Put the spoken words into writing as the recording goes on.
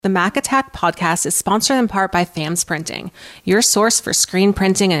The Mac Attack podcast is sponsored in part by FAMS Printing, your source for screen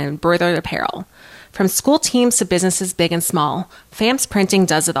printing and embroidered apparel. From school teams to businesses big and small, FAMS Printing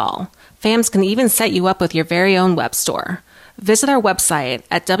does it all. FAMS can even set you up with your very own web store. Visit our website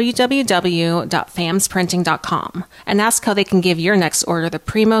at www.famsprinting.com and ask how they can give your next order the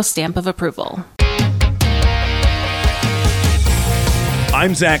primo stamp of approval.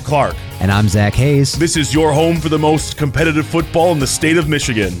 I'm Zach Clark. And I'm Zach Hayes. This is your home for the most competitive football in the state of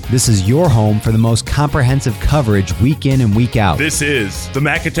Michigan. This is your home for the most comprehensive coverage week in and week out. This is the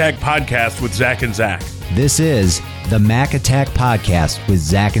Mac Attack Podcast with Zach and Zach. This is the Mac Attack Podcast with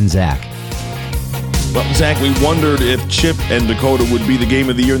Zach and Zach. Well, Zach, we wondered if Chip and Dakota would be the game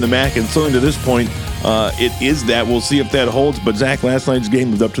of the year in the MAC, and certainly to this point, it is that. We'll see if that holds. But Zach, last night's game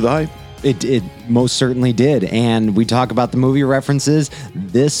lived up to the hype. It most certainly did. And we talk about the movie references.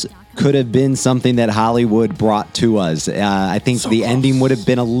 This could have been something that Hollywood brought to us. I think the ending would have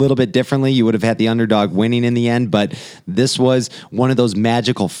been a little bit differently. You would have had the underdog winning in the end, but this was one of those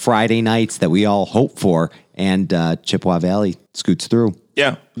magical Friday nights that we all hope for, and Chippewa Valley scoots through.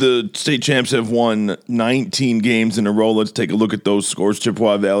 Yeah, the state champs have won 19 games in a row. Let's take a look at those scores.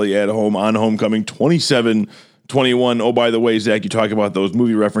 Chippewa Valley at home on homecoming, 27-21. Oh, by the way, Zach, you talk about those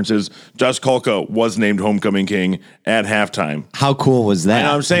movie references. Josh Kulka was named Homecoming King at halftime. How cool was that? I know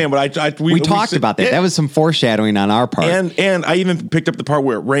what I'm saying, but we talked about that. That was some foreshadowing on our part. And I even picked up the part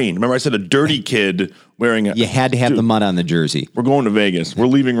where it rained. Remember I said a dirty kid wearing You had to have the mud on the jersey. We're going to Vegas. We're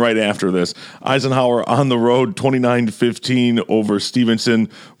leaving right after this. Eisenhower on the road, 29-15 over Stevenson.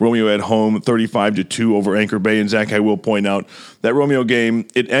 Romeo at home, 35-2 over Anchor Bay. And Zach, I will point out that Romeo game,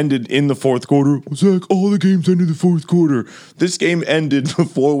 it ended in the fourth quarter. Zach, all the games ended in the fourth quarter. This game ended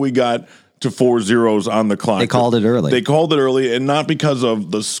before we got to 4 zeros on the clock. They called it early. They called it early, and not because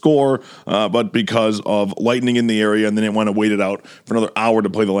of the score, but because of lightning in the area, and then they want to wait it out for another hour to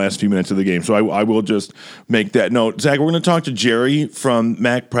play the last few minutes of the game. So I will just make that note. Zach, we're going to talk to Jerry from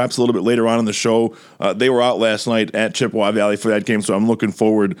Mac perhaps a little bit later on in the show. They were out last night at Chippewa Valley for that game, so I'm looking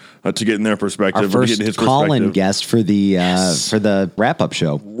forward to getting their perspective. Our first call-in guest for the wrap-up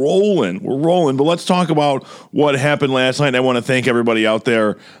show. We're rolling, but let's talk about what happened last night. I want to thank everybody out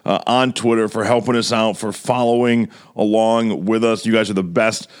there on Twitter for helping us out, for following along with us. You guys are the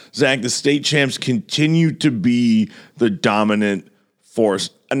best. Zach, the state champs continue to be the dominant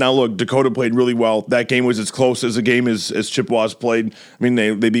force. And now, look, Dakota played really well. That game was as close as a game as Chippewa's played. I mean,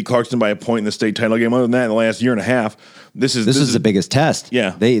 they beat Clarkston by a point in the state title game. Other than that, in the last year and a half, this is the biggest test.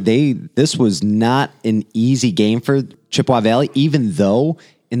 Yeah. This was not an easy game for Chippewa Valley, even though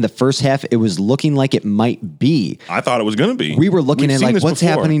in the first half, it was looking like it might be. I thought it was going to be. We were looking at like what's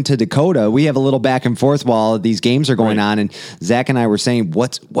happening to Dakota. We have a little back and forth while these games are going on, and Zach and I were saying,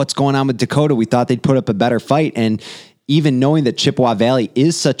 what's going on with Dakota? We thought they'd put up a better fight, and even knowing that Chippewa Valley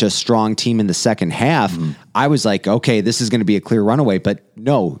is such a strong team in the second half, I was like, okay, this is going to be a clear runaway. But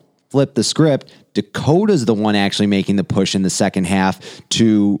no, flip the script. Dakota's the one actually making the push in the second half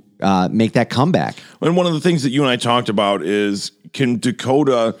to make that comeback. And one of the things that you and I talked about is, can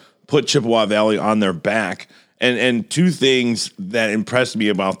Dakota put Chippewa Valley on their back? And two things that impressed me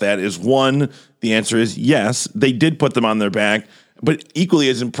about that is, one, the answer is yes, they did put them on their back, but equally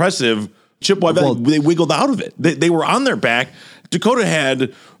as impressive, Chippewa Valley, they wiggled out of it. They were on their back. Dakota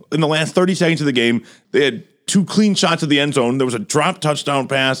had, in the last 30 seconds of the game, they had 2 clean shots of the end zone. There was a drop touchdown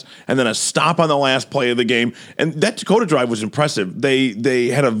pass and then a stop on the last play of the game. And that Dakota drive was impressive. They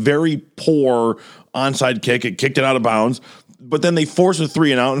had a very poor onside kick. It kicked it out of bounds. But then they forced a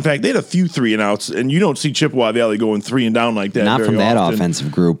 3-and-out. In fact, they had a few 3-and-outs, and you don't see Chippewa Valley going 3-and-down like that. Not from that often.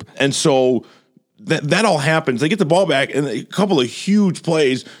 Offensive group. And so that all happens. They get the ball back, and a couple of huge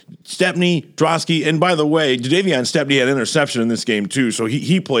plays. Stepney, Drosky, and by the way, Jadavion Stepney had an interception in this game too, so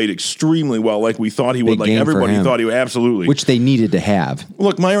he played extremely well, like we thought he would, like everybody thought he would. Absolutely. Which they needed to have.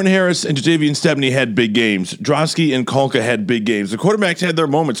 Look, Myron Harris and Jadavion Stepney had big games. Drosky and Kulka had big games. The quarterbacks had their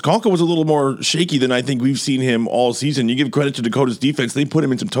moments. Kulka was a little more shaky than I think we've seen him all season. You give credit to Dakota's defense. They put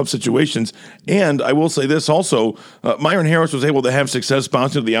him in some tough situations. And I will say this also, Myron Harris was able to have success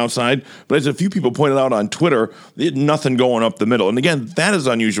bouncing to the outside, but as a few people pointed out on Twitter, they had nothing going up the middle. And again, that is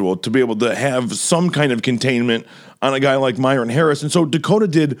unusual to be able to have some kind of containment on a guy like Myron Harris. And so Dakota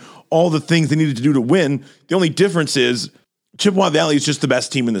did all the things they needed to do to win. The only difference is Chippewa Valley is just the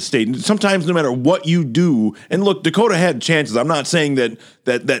best team in the state. And sometimes no matter what you do, and look, Dakota had chances. I'm not saying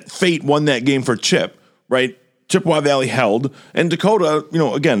that fate won that game for Chip, right? Chippewa Valley held, and Dakota,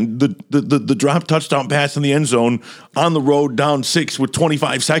 again, the drop touchdown pass in the end zone on the road down 6 with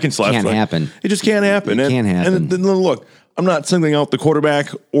 25 seconds left. Can't happen. It just can't happen. It can't happen. And then look, I'm not singling out the quarterback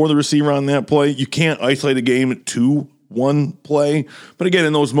or the receiver on that play. You can't isolate a game to one play. But again,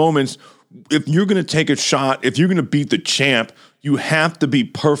 in those moments, if you're going to take a shot, if you're going to beat the champ, you have to be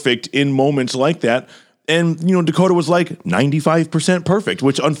perfect in moments like that. And, Dakota was like 95% perfect,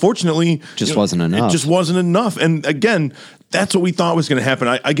 which unfortunately just wasn't enough. It just wasn't enough. And again, that's what we thought was going to happen.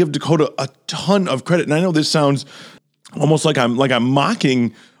 I give Dakota a ton of credit. And I know this sounds almost like I'm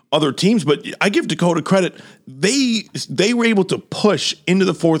mocking other teams, but I give Dakota credit. They were able to push into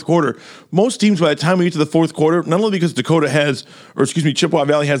the fourth quarter. Most teams, by the time we get to the fourth quarter, not only because Chippewa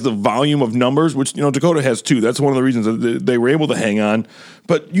Valley has the volume of numbers, which Dakota has too. That's one of the reasons that they were able to hang on.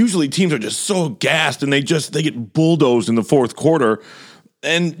 But usually teams are just so gassed and they get bulldozed in the fourth quarter.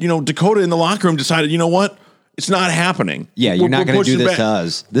 And Dakota in the locker room decided, you know what? It's not happening. Yeah, you're not going to do this to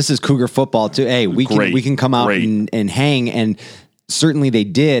us. This is Cougar football too. Hey, we can come out and hang. And certainly they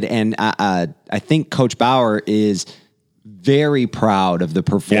did, and I think Coach Bauer is very proud of the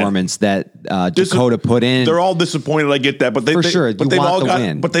performance that Dakota put in. They're all disappointed. I get that, but they've all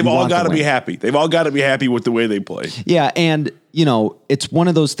got to be happy. They've all got to be happy with the way they play. Yeah, and it's one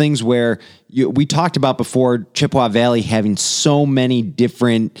of those things where we talked about before Chippewa Valley having so many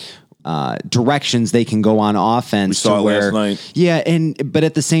different directions they can go on offense. We saw it last night. Yeah, but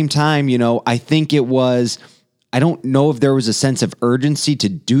at the same time, I think it was. I don't know if there was a sense of urgency to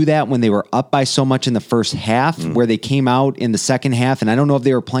do that when they were up by so much in the first half, where they came out in the second half. And I don't know if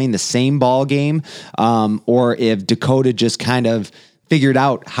they were playing the same ball game, or if Dakota just kind of figured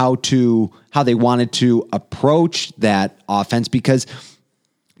out how they wanted to approach that offense, because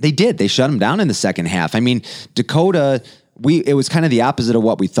they did. They shut them down in the second half. I mean, Dakota, it was kind of the opposite of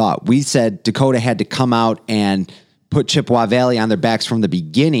what we thought. We said Dakota had to come out and put Chippewa Valley on their backs from the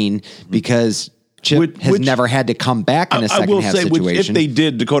beginning, because Chip has never had to come back in a second half situation. If they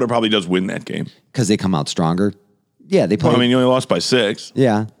did, Dakota probably does win that game. Because they come out stronger. Yeah, they play. Well, you only lost by 6.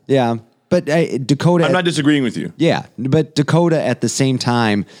 Yeah. But Dakota... I'm not disagreeing with you. Yeah, but Dakota at the same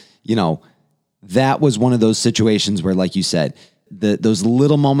time, that was one of those situations where, like you said, those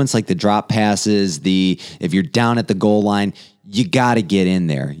little moments like the drop passes, if you're down at the goal line, you got to get in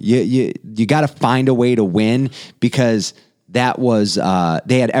there. You got to find a way to win, because... that was,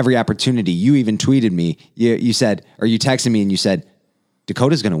 they had every opportunity. You even tweeted me. You said, or you texted me and you said,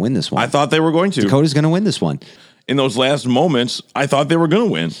 Dakota's going to win this one. I thought they were going to. Dakota's going to win this one. In those last moments, I thought they were going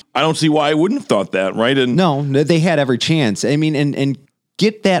to win. I don't see why I wouldn't have thought that, right? And no, they had every chance. I mean, and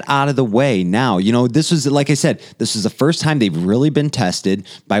get that out of the way now. This was, like I said, this is the first time they've really been tested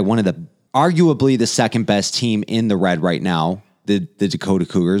by one of arguably the second best team in the red right now, the Dakota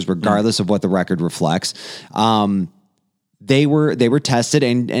Cougars, regardless of what the record reflects. They were tested,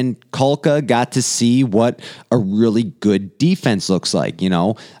 and Kulka got to see what a really good defense looks like.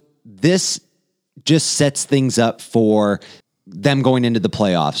 This just sets things up for them going into the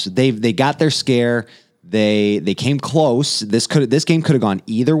playoffs. They got their scare. They came close. This game could have gone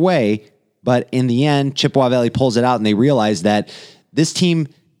either way, but in the end, Chippewa Valley pulls it out, and they realize that this team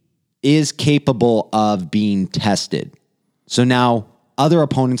is capable of being tested. So now other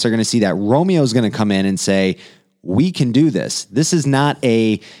opponents are going to see that. Romeo's going to come in and say, we can do this. This is not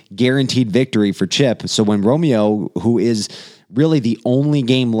a guaranteed victory for Chip. So when Romeo, who is really the only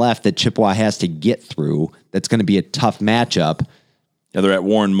game left that Chippewa has to get through, that's going to be a tough matchup. Yeah, they're at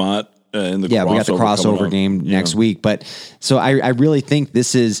Warren Mott in the we got the crossover game next week. But so I really think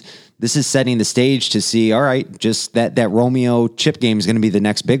this is setting the stage to see, all right, just that Romeo Chip game is going to be the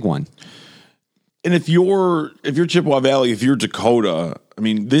next big one. And if you're Chippewa Valley, if you're Dakota, I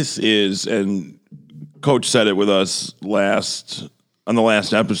mean, this is, and Coach said it with us on the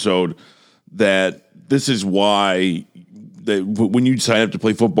last episode, that this is why when you sign up to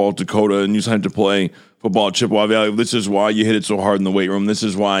play football at Dakota and you sign up to play football at Chippewa Valley, this is why you hit it so hard in the weight room. This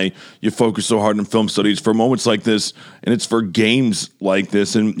is why you focus so hard in film studies for moments like this, and it's for games like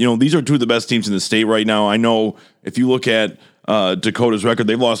this. And, these are two of the best teams in the state right now. I know if you look at Dakota's record,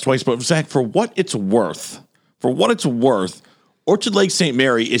 they've lost twice, but Zach, for what it's worth, Orchard Lake St.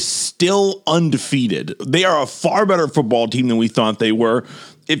 Mary is still undefeated. They are a far better football team than we thought they were.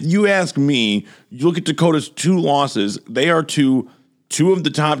 If you ask me, you look at Dakota's 2 losses, they are to 2 of the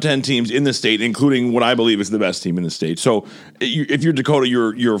top 10 teams in the state, including what I believe is the best team in the state. So if you're Dakota,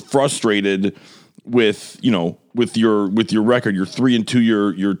 you're frustrated with your record. You're 3-2,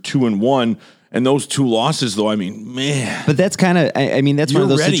 you're 2-1. And those 2 losses, though, I mean, man. But that's kind of, that's one of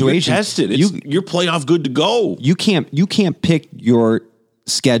those situations. You're tested. You're playoff good to go. You can't pick your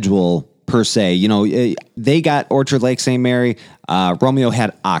schedule per se. They got Orchard Lake St. Mary. Romeo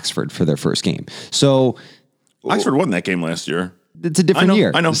had Oxford for their first game. So Oxford won that game last year. It's a different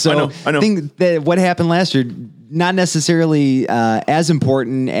year. I know. Think that what happened last year not necessarily as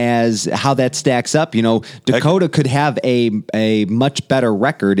important as how that stacks up. Dakota could have a much better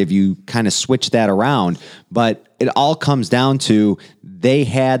record if you kind of switch that around, but it all comes down to they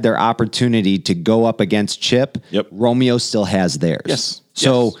had their opportunity to go up against Chip. Yep. Romeo still has theirs. Yes.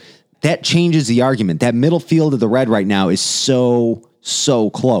 So that changes the argument. That middle field of the Red right now is so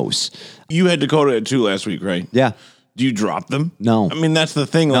close. You had Dakota at 2 last week, right? Yeah. Do you drop them? No. I mean, that's the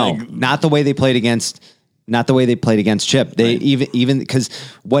thing. No, not the way they played against Chip. They even because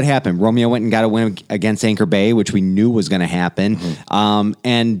what happened? Romeo went and got a win against Anchor Bay, which we knew was going to happen. Mm-hmm.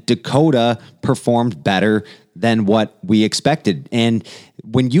 And Dakota performed better than what we expected. And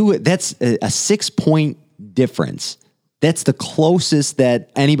that's a 6-point difference. That's the closest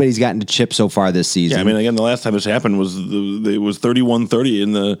that anybody's gotten to Chip so far this season. Yeah, I mean, again, the last time this happened was it was 31-30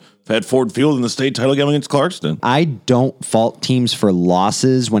 in the Ford Field in the state title game against Clarkston. I don't fault teams for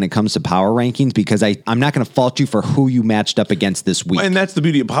losses when it comes to power rankings because I'm not going to fault you for who you matched up against this week. And that's the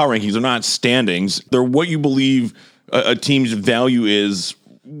beauty of power rankings. They're not standings. They're what you believe a team's value is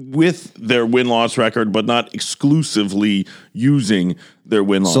with their win-loss record, but not exclusively using their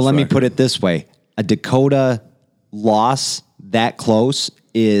win-loss record. So let me put it this way. A Dakota loss that close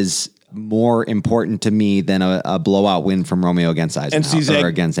is more important to me than a blowout win from Romeo against Eisenhower or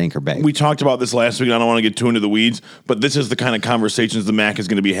against Anchor Bay. We talked about this last week, and I don't want to get too into the weeds, but this is the kind of conversations the MAC is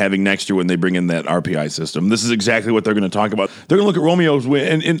going to be having next year when they bring in that RPI system. This is exactly what they're going to talk about. They're going to look at Romeo's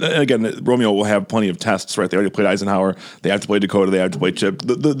win, and again, Romeo will have plenty of tests, right? They already played Eisenhower. They have to play Dakota. They have to play Chip.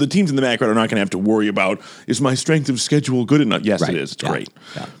 The teams in the MAC are not going to have to worry about, is my strength of schedule good enough? Yes, It is. It's great.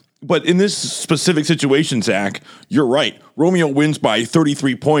 Yeah. But in this specific situation, Zach, you're right. Romeo wins by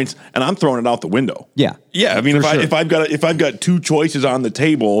 33 points, and I'm throwing it out the window. Yeah, yeah. I mean, if I've got two choices on the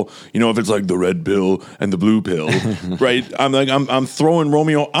table, if it's like the red pill and the blue pill, right? I'm throwing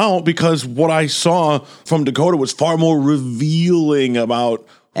Romeo out because what I saw from Dakota was far more revealing about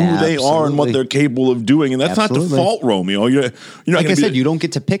who they are and what they're capable of doing. And that's not to fault Romeo. You're not like I said, you don't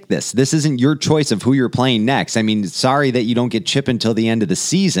get to pick this. This isn't your choice of who you're playing next. I mean, sorry that you don't get Chip until the end of the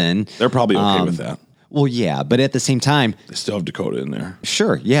season. They're probably okay with that. Well, yeah, but at the same time, they still have Dakota in there.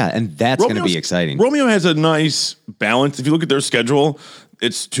 Sure, yeah, and that's going to be exciting. Romeo has a nice balance. If you look at their schedule,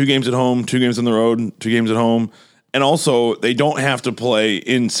 it's 2 games at home, 2 games on the road, 2 games at home. And also, they don't have to play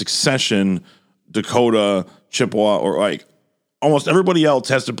in succession Dakota, Chippewa, or like almost everybody else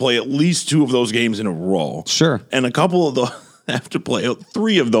has to play at least 2 of those games in a row. Sure. And a couple of the have to play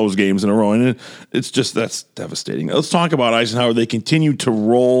 3 of those games in a row. And that's devastating. Let's talk about Eisenhower. They continue to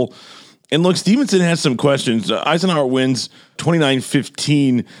roll. And look, Stevenson has some questions. Eisenhower wins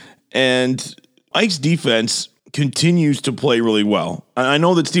 29-15, and Ike's defense continues to play really well. I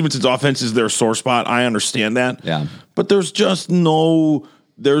know that Stevenson's offense is their sore spot. I understand that. Yeah. But there's just no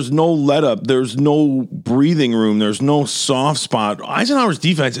let up. There's no breathing room. There's no soft spot. Eisenhower's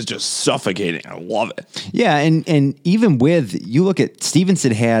defense is just suffocating. I love it. Yeah, and even you look at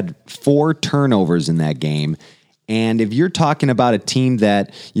Stevenson had 4 turnovers in that game. And if you're talking about a team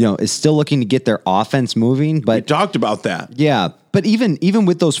that, is still looking to get their offense moving, but we talked about that. Yeah. But even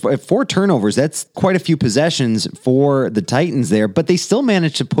with those 4 turnovers, that's quite a few possessions for the Titans there, but they still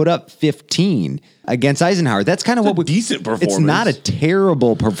managed to put up 15 against Eisenhower. That's kind of decent performance. It's not a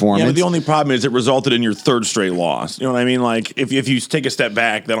terrible performance. Yeah, but the only problem is it resulted in your 3rd straight loss. You know what I mean? Like if you take a step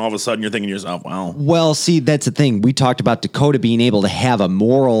back, then all of a sudden you're thinking to yourself, wow. Well, see, that's the thing. We talked about Dakota being able to have a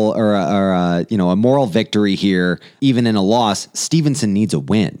moral or a moral victory here, even in a loss. Stevenson needs a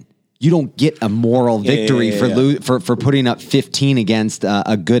win. You don't get a moral victory for putting up 15 against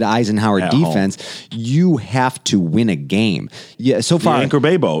a good Eisenhower defense. You have to win a game. Yeah, so far, the Anchor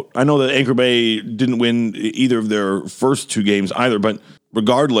Bay boat. I know that Anchor Bay didn't win either of their first 2 games either, but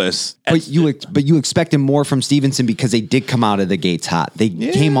regardless, but you expected more from Stevenson because they did come out of the gates hot. They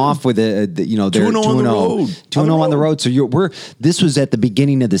came off with their 2-0 on the road. So this was at the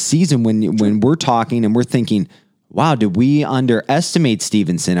beginning of the season when we're talking and we're thinking, wow, did we underestimate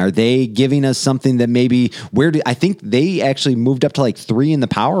Stevenson? Are they giving us something that maybe I think they actually moved up to like 3 in the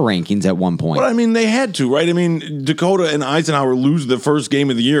power rankings at one point. But I mean, they had to, right? I mean, Dakota and Eisenhower lose the first game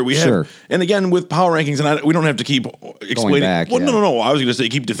of the year. And again, with power rankings, and we don't have to keep explaining. Back, no. I was going to say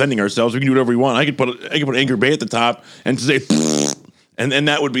keep defending ourselves. We can do whatever we want. I could put Anchor Bay at the top and say, and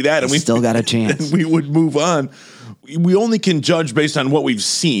that would be that. And we still got a chance. And we would move on. We only can judge based on what we've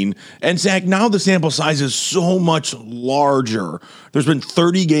seen. And Zach, now the sample size is so much larger. There's been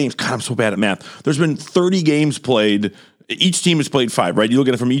 30 games. God, I'm so bad at math. There's been 30 games played. Each team has played 5, right? You look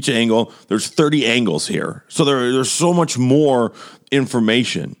at it from each angle. There's 30 angles here. So there's so much more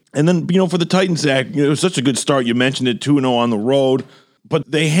information. And then, for the Titans, Zach, it was such a good start. You mentioned it, 2-0 on the road. but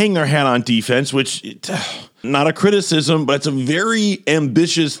they hang their hat on defense, which not a criticism, but it's a very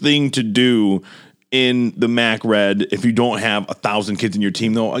ambitious thing to do in the MAC Red if you don't have 1,000 kids in your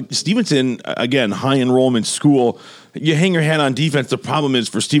team. Though Stevenson, again, high enrollment school, you hang your hat on defense. The problem is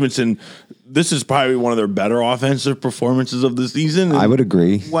for Stevenson, this is probably one of their better offensive performances of the season. And, I would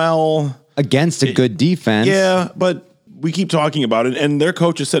agree. Well, against a good defense. Yeah, but we keep talking about it, and their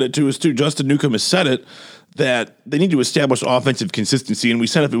coach has said it too. Justin Newcomb has said it, that they need to establish offensive consistency. And we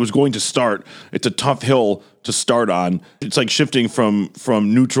said if it was going to start, it's a tough hill to start on. It's like shifting from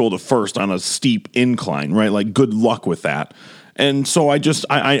neutral to first on a steep incline, right? Like, good luck with that. And so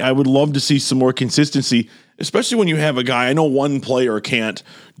I would love to see some more consistency, especially when you have a guy. I know one player can't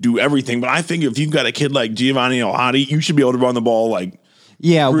do everything, but I think if you've got a kid like Giovanni Ohadi, you should be able to run the ball like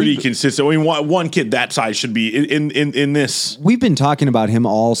pretty consistent. I mean, one kid that size should be in this. We've been talking about him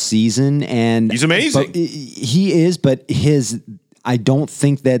all season, and he's amazing. He is, but I don't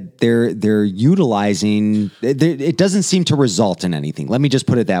think that they're utilizing. It doesn't seem to result in anything. Let me just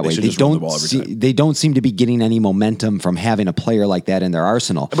put it that way. They don't seem to be getting any momentum from having a player like that in their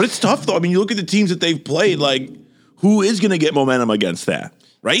arsenal. But it's tough, though. I mean, you look at the teams that they've played. Like, who is going to get momentum against that?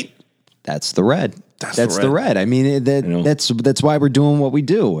 Right? That's the Red. That's the Red. I mean, that's why we're doing what we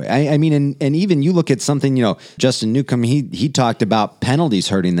do. I mean, and even you look at something, Justin Newcomb, he talked about penalties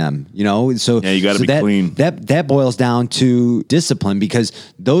hurting them, so yeah, you got to be clean. That boils down to discipline, because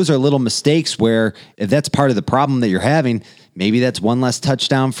those are little mistakes where if that's part of the problem that you're having, maybe that's one less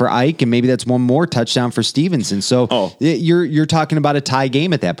touchdown for Ike, and maybe that's one more touchdown for Stevenson. So you're talking about a tie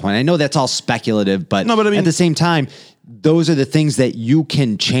game at that point. I know that's all speculative, but I mean, at the same time, those are the things that you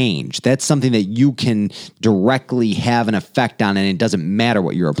can change. That's something that you can directly have an effect on, and it doesn't matter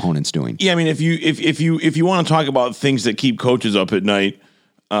what your opponent's doing. Yeah, I mean, if you want to talk about things that keep coaches up at night,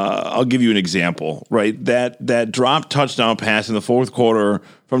 I'll give you an example. Right, that drop touchdown pass in the fourth quarter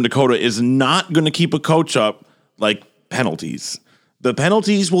from Dakota is not going to keep a coach up like penalties. The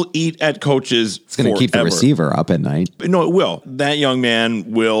penalties will eat at coaches. It's going to keep the receiver up at night. No, it will. That young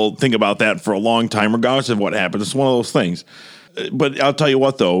man will think about that for a long time, regardless of what happens. It's one of those things. But I'll tell you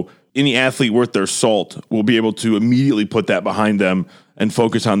what, though, any athlete worth their salt will be able to immediately put that behind them and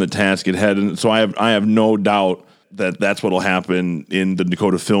focus on the task at hand. And so I have no doubt that's what will happen in the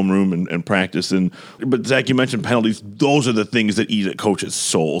Dakota film room and practice. But Zach, you mentioned penalties. Those are the things that eat at coaches'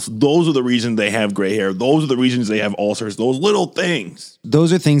 souls. Those are the reasons they have gray hair. Those are the reasons they have ulcers. Those little things.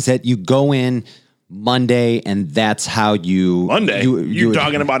 Those are things that you go in Monday, and that's how you... Monday? You're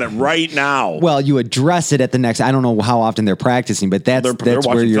talking about it right now. Well, you address it at the next... I don't know how often they're practicing, but they're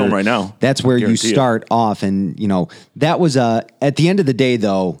watching film right now. That's where you start off. And, that was at the end of the day,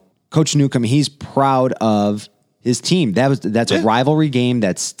 though, Coach Newcomb, he's proud of his team. That's a rivalry game.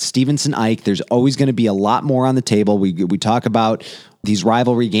 That's Stevenson Ike. There's always going to be a lot more on the table. We talk about these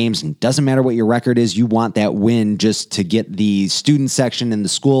rivalry games, and it doesn't matter what your record is. You want that win just to get the student section in the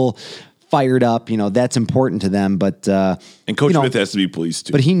school fired up. That's important to them. But and Coach Smith has to be pleased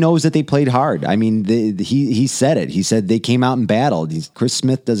too. But he knows that they played hard. I mean, he said it. He said they came out and battled. Chris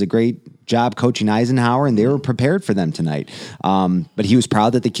Smith does a great job coaching Eisenhower, and they were prepared for them tonight. But he was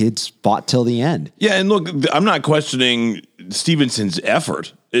proud that the kids fought till the end. Yeah, and look, I'm not questioning Stevenson's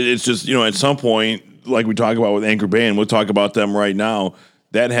effort. It's just, at some point, like we talk about with Anchor Bay, and we'll talk about them right now,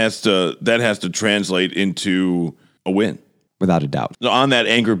 that has to translate into a win. Without a doubt. On that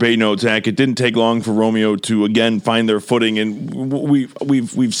Anchor Bay note, Zach, it didn't take long for Romeo to again find their footing, and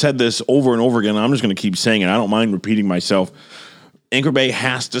we've said this over and over again. I'm just going to keep saying it. I don't mind repeating myself. Anchor Bay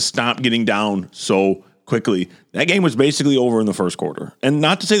has to stop getting down so quickly. That game was basically over in the first quarter. And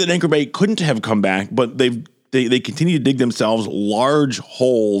not to say that Anchor Bay couldn't have come back, but they continue to dig themselves large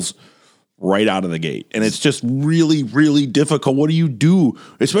holes right out of the gate. And it's just really, really difficult. What do you do?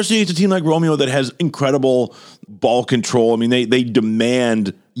 Especially against a team like Romeo that has incredible ball control. I mean, they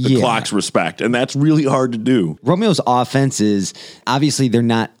demand the clock's respect, and that's really hard to do. Romeo's offense is, obviously they're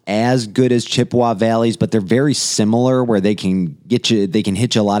not as good as Chippewa Valley's, but they're very similar where they can hit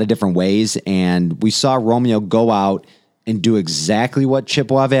you a lot of different ways. And we saw Romeo go out and do exactly what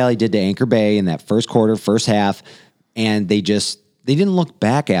Chippewa Valley did to Anchor Bay in that first quarter, first half, and they didn't look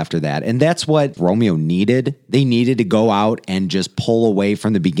back after that. And that's what Romeo needed. They needed to go out and just pull away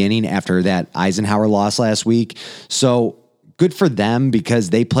from the beginning after that Eisenhower loss last week. So good for them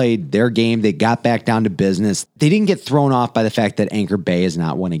because they played their game. They got back down to business. They didn't get thrown off by the fact that Anchor Bay has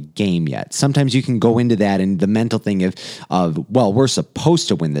not won a game yet. Sometimes you can go into that, and the mental thing of we're supposed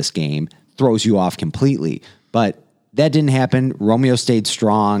to win this game throws you off completely. But that didn't happen. Romeo stayed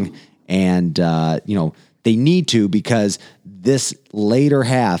strong, and they need to, because this later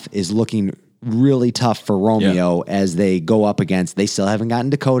half is looking really tough for Romeo as they go up against, they still haven't gotten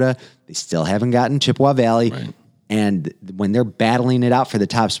Dakota. They still haven't gotten Chippewa Valley. Right. And when they're battling it out for the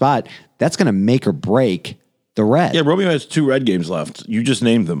top spot, that's going to make or break the Red. Yeah, Romeo has 2 Red games left. You just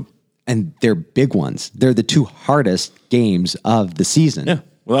named them. And they're big ones. They're the 2 hardest games of the season. Yeah,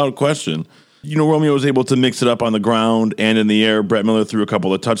 without a question. Romeo was able to mix it up on the ground and in the air. Brett Miller threw a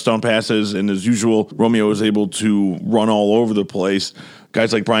couple of touchdown passes, and as usual, Romeo was able to run all over the place.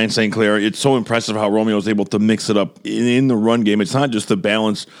 Guys like Brian St. Clair, it's so impressive how Romeo was able to mix it up in the run game. It's not just the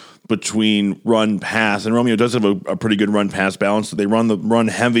balance between run pass, and Romeo does have a pretty good run pass balance. They run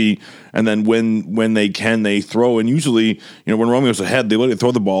heavy, and then when they can, they throw. And usually, when Romeo's ahead, they let it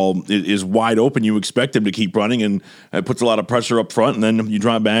throw the ball is wide open. You expect them to keep running, and it puts a lot of pressure up front. And then you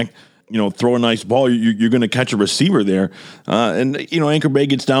drop back, throw a nice ball. You're going to catch a receiver there. And Anchor Bay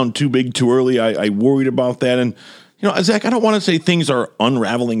gets down too big too early. I worried about that. And Zach, I don't want to say things are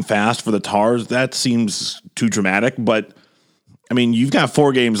unraveling fast for the Tars. That seems too dramatic, but. I mean, you've got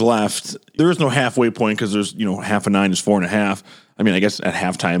 4 games left. There is no halfway point because there's, half of 9 is 4.5. I mean, I guess at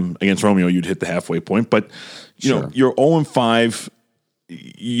halftime against Romeo, you'd hit the halfway point. But, you're 0-5.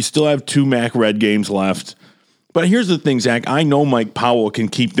 You still have 2 MAC Red games left. But here's the thing, Zach. I know Mike Powell can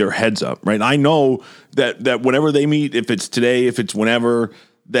keep their heads up, right? I know that whenever they meet, if it's today, if it's whenever,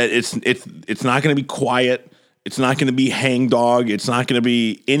 that it's not going to be quiet. It's not going to be hangdog. It's not going to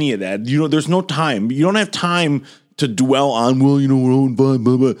be any of that. There's no time. You don't have time to dwell on, we're 0-5, blah,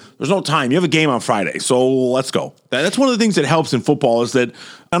 blah. There's no time. You have a game on Friday, so let's go. That's one of the things that helps in football is that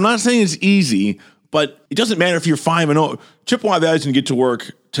I'm not saying it's easy, but it doesn't matter if you're 5-0. Chippewa Valley's going to get to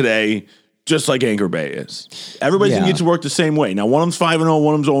work today just like Anchor Bay is. Everybody's going to get to work the same way. Now, one of them's 5-0,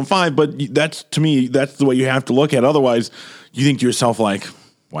 one of them's 0-5, but that's, to me, that's the way you have to look at it. Otherwise, you think to yourself, like,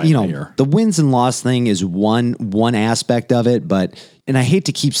 why am I here? The wins and loss thing is one aspect of it, and I hate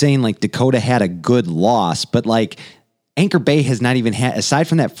to keep saying like Dakota had a good loss, but like Anchor Bay has not even had, aside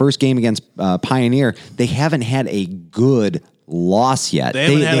from that first game against Pioneer, they haven't had a good loss yet.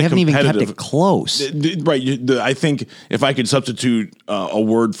 They haven't even kept it close. Right. I think if I could substitute a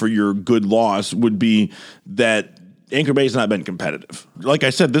word for your good loss would be that Anchor Bay has not been competitive. Like I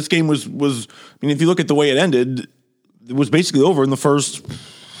said, this game was. I mean, if you look at the way it ended, it was basically over in the first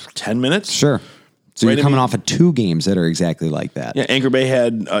 10 minutes. Sure. So you're coming off of 2 games that are exactly like that. Yeah, Anchor Bay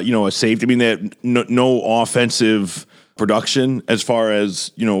had a safety. I mean, they had no offensive production as far as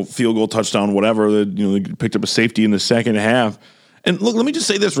field goal, touchdown, whatever. They picked up a safety in the second half. And look, let me just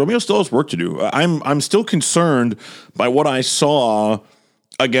say this: Romeo still has work to do. I'm still concerned by what I saw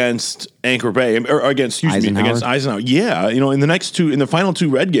against Anchor Bay or against Eisenhower. Yeah, in the final 2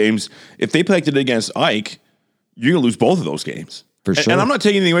 Red games, if they played it against Ike, you're gonna lose both of those games. For sure. And I'm not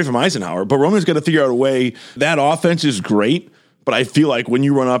taking anything away from Eisenhower, but Romeo's got to figure out a way. That offense is great, but I feel like when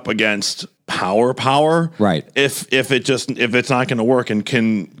you run up against power, right? If it's not going to work, and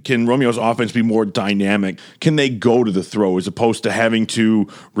can Romeo's offense be more dynamic? Can they go to the throw as opposed to having to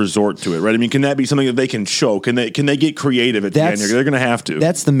resort to it? Right? I mean, can that be something that they can show? Can they get creative at the end? They're going to have to.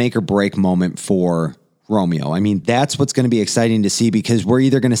 That's the make or break moment for Romeo. I mean, that's what's going to be exciting to see, because we're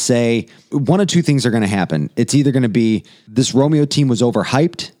either going to say one of 2 things are going to happen. It's either going to be this Romeo team was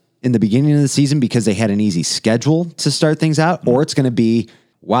overhyped in the beginning of the season because they had an easy schedule to start things out, or it's going to be,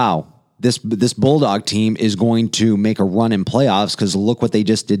 wow, this Bulldog team is going to make a run in playoffs because look what they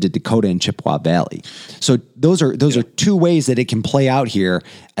just did to Dakota and Chippewa Valley. So those are 2 ways that it can play out here.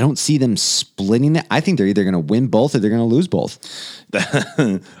 I don't see them splitting it. I think they're either going to win both or they're going to lose both.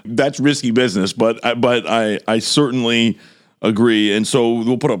 That's risky business, but I certainly agree. And so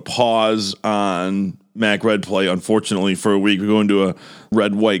we'll put a pause on MAC Red play, unfortunately, for a week. We go into a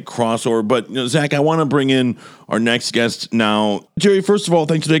red-white crossover. But, Zach, I want to bring in our next guest now. Jerry, first of all,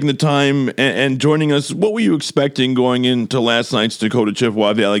 thanks for taking the time and joining us. What were you expecting going into last night's Dakota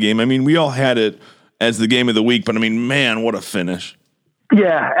Chippewa Valley game? I mean, we all had it as the game of the week, but, I mean, man, what a finish.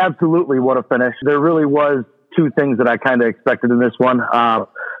 Yeah, absolutely, what a finish. There really was 2 things that I kind of expected in this one.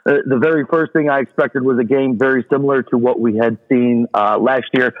 The very first thing I expected was a game very similar to what we had seen last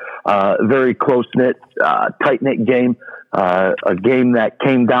year. Very close-knit, tight-knit game. A game that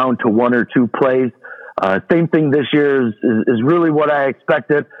came down to 1 or 2 plays. Same thing this year is really what I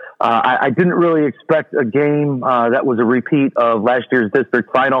expected. I didn't really expect a game that was a repeat of last year's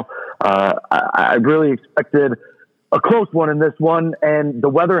district final. I really expected a close one in this one, and the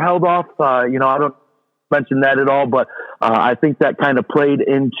weather held off. I don't mention that at all, but I think that kind of played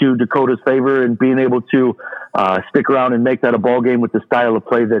into Dakota's favor in being able to stick around and make that a ball game with the style of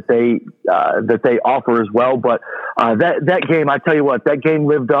play that they offer as well. But that game, I tell you what, that game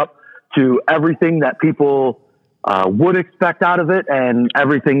lived up to everything that people would expect out of it, and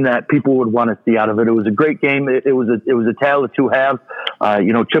everything that people would want to see out of it. It was a great game. It was a tale of two halves.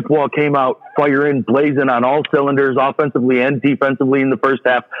 Chippewa came out firing, blazing on all cylinders, offensively and defensively in the first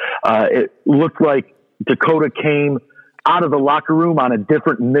half. It looked like Dakota came out of the locker room on a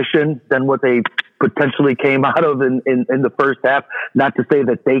different mission than what they potentially came out of in the first half. Not to say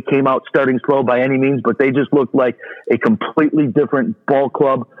that they came out starting slow by any means, but they just looked like a completely different ball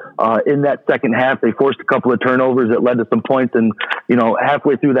club in that second half. They forced a couple of turnovers that led to some points. And,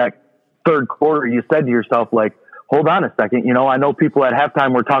 halfway through that third quarter, you said to yourself, like, hold on a second. I know people at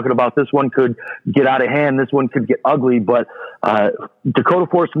halftime were talking about this one could get out of hand. This one could get ugly, but Dakota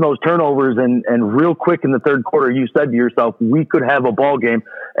forced those turnovers and real quick in the third quarter, you said to yourself, we could have a ball game.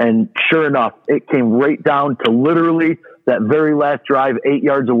 And sure enough, it came right down to literally that very last drive, 8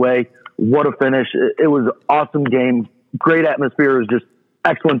 yards away. What a finish. It was an awesome game. Great atmosphere. It was just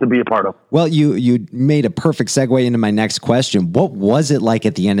excellent to be a part of. Well, you made a perfect segue into my next question. What was it like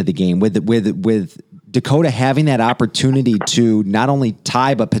at the end of the game with Dakota having that opportunity to not only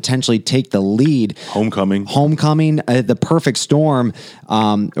tie, but potentially take the lead? Homecoming, the perfect storm.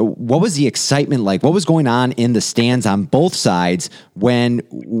 What was the excitement like? What was going on in the stands on both sides when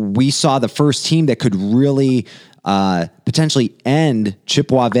we saw the first team that could really potentially end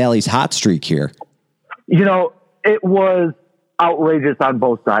Chippewa Valley's hot streak here? It was outrageous on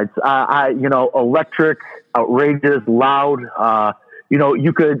both sides. Electric, outrageous, loud.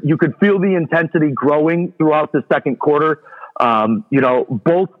 You could feel the intensity growing throughout the second quarter.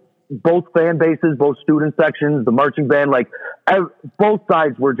 Both fan bases, both student sections, the marching band, both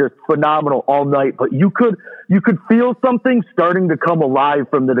sides were just phenomenal all night. But you could feel something starting to come alive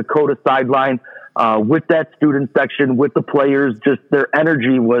from the Dakota sideline with that student section, with the players. Just their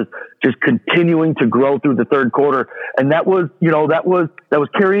energy was just continuing to grow through the third quarter, and that was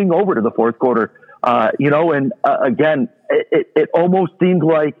carrying over to the fourth quarter. Again, it almost seemed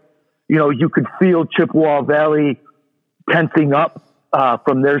like, you could feel Chippewa Valley tensing up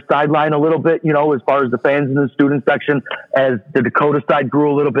from their sideline a little bit, as far as the fans in the student section, as the Dakota side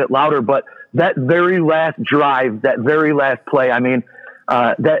grew a little bit louder. But that very last drive, that very last play,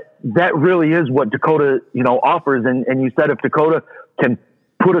 that really is what Dakota, offers. And you said if Dakota can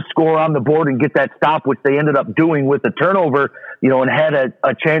put a score on the board and get that stop, which they ended up doing with the turnover, and had a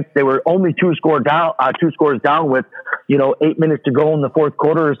chance. They were only two scores down with, 8 minutes to go in the fourth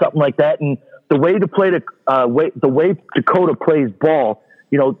quarter or something like that. And the way Dakota plays ball,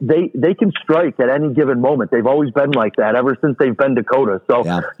 they can strike at any given moment. They've always been like that ever since they've been Dakota. So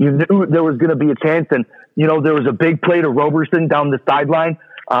You knew there was going to be a chance. And, there was a big play to Roberson down the sideline.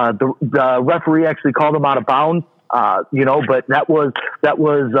 The referee actually called him out of bounds. But that was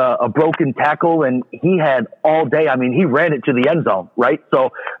a broken tackle, and he had all day. He ran it to the end zone, right?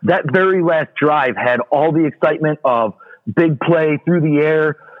 So that very last drive had all the excitement of big play through the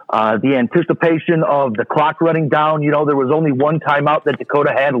air, the anticipation of the clock running down. There was only one timeout that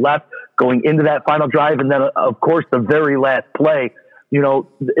Dakota had left going into that final drive. And then of course the very last play,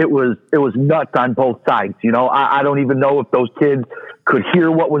 it was nuts on both sides. I don't even know if those kids could hear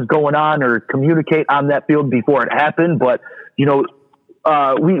what was going on or communicate on that field before it happened. But,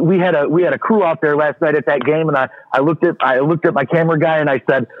 we had a crew out there last night at that game, and I looked at my camera guy and I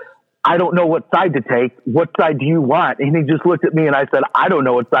said, I don't know what side to take. What side do you want? And he just looked at me and I said, I don't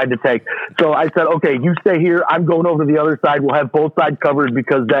know what side to take. So I said, okay, you stay here. I'm going over to the other side. We'll have both sides covered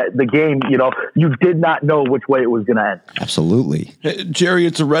because the game, you did not know which way it was going to end. Absolutely. Hey, Jerry,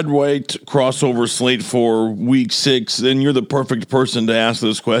 it's a red-white crossover slate for week 6, and you're the perfect person to ask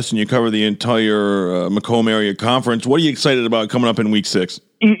this question. You cover the entire Macomb area conference. What are you excited about coming up in week 6?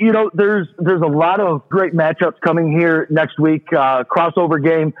 There's a lot of great matchups coming here next week. Crossover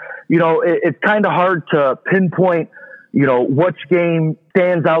game. It's kind of hard to pinpoint, which game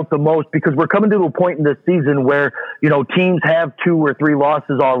stands out the most because we're coming to a point in this season where, teams have 2 or 3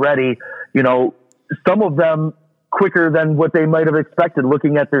 losses already. Some of them quicker than what they might have expected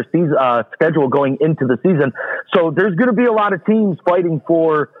looking at their season schedule going into the season. So there's going to be a lot of teams fighting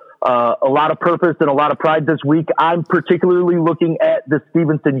for a lot of purpose and a lot of pride this week. I'm particularly looking at the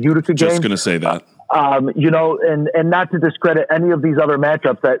Stevenson-Utica game. Just going to say that. And not to discredit any of these other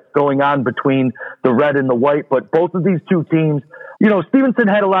matchups that's going on between the red and the white, but both of these two teams, Stevenson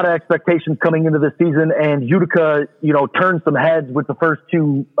had a lot of expectations coming into the season, and Utica, turned some heads with the first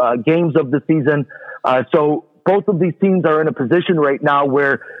 2 games of the season. So both of these teams are in a position right now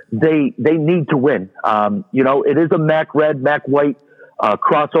where they need to win. It is a MAC red, MAC white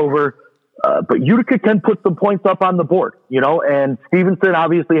crossover. But Utica can put some points up on the board, and Stevenson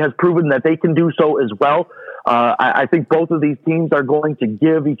obviously has proven that they can do so as well. I think both of these teams are going to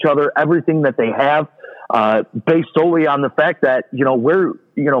give each other everything that they have. based solely on the fact that,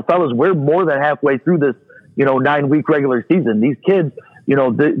 fellas, we're more than halfway through this, 9-week regular season. These kids,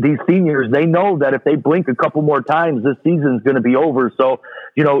 these seniors, they know that if they blink a couple more times, this season's going to be over. So,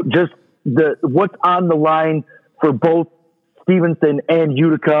 just what's on the line for both Stevenson and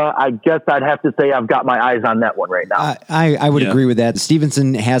Utica, I guess I'd have to say I've got my eyes on that one right now. I would agree with that.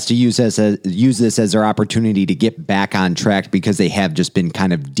 Stevenson has to use this as their opportunity to get back on track because they have just been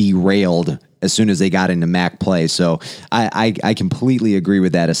kind of derailed as soon as they got into MAC play. So I completely agree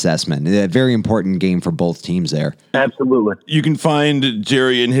with that assessment. A very important game for both teams there. Absolutely. You can find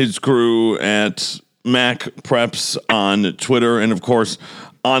Jerry and his crew at MAC Preps on Twitter and, of course,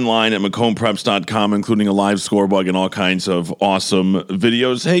 online at MacombPreps.com, including a live scorebug and all kinds of awesome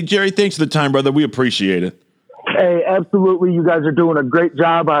videos. Hey, Jerry, thanks for the time, brother. We appreciate it. Hey, absolutely. You guys are doing a great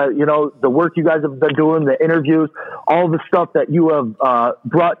job. The work you guys have been doing, the interviews, all the stuff that you have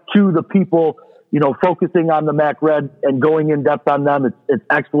brought to the people, focusing on the MAC Red and going in depth on them. It's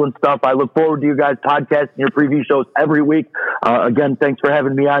excellent stuff. I look forward to you guys podcasting your preview shows every week. Again, thanks for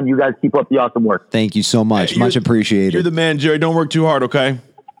having me on. You guys keep up the awesome work. Thank you so much. Much appreciated. You're the man, Jerry. Don't work too hard, okay?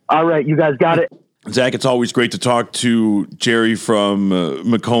 All right. You guys got it. Zach, it's always great to talk to Jerry from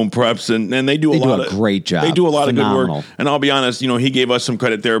Macomb Preps, and they do a great job. They do a lot Phenomenal. of good work. And I'll be honest, he gave us some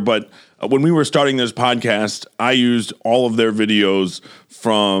credit there, but when we were starting this podcast, I used all of their videos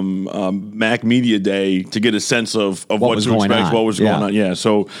from Mac Media Day to get a sense of what to expect, what was going on. Yeah,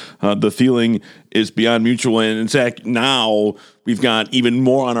 so the feeling is beyond mutual. And Zach, now we've got even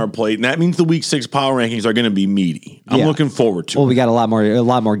more on our plate, and that means the Week 6 power rankings are going to be meaty. I'm looking forward to it. Well, we got a lot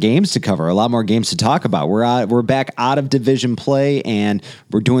more games to cover, a lot more games to talk about. We're back out of division play, and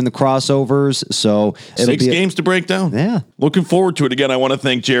we're doing the crossovers. So it'll 6 games to break down. Yeah, looking forward to it. Again, I want to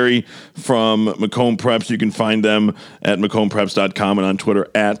thank Jerry from Macomb Preps. You can find them at MacombPreps.com and on Twitter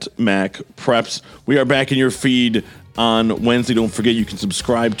at MacPreps. We are back in your feed on Wednesday. Don't forget you can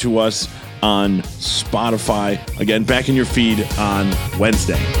subscribe to us on Spotify. Again, back in your feed on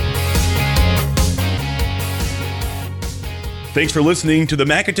Wednesday. Thanks for listening to the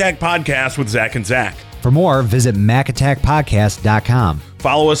Mac Attack Podcast with Zach and Zach. For more, visit MacAttackPodcast.com.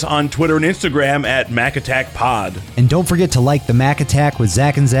 Follow us on Twitter and Instagram at Mac Attack Pod. And don't forget to like the Mac Attack with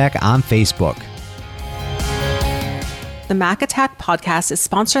Zach and Zach on Facebook. The Mac Attack Podcast is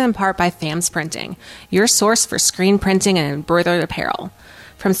sponsored in part by FAMS Printing, your source for screen printing and embroidered apparel.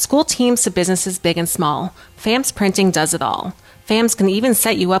 From school teams to businesses big and small, FAMS Printing does it all. FAMS can even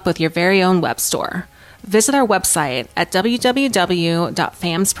set you up with your very own web store. Visit our website at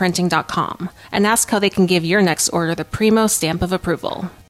www.famsprinting.com and ask how they can give your next order the primo stamp of approval.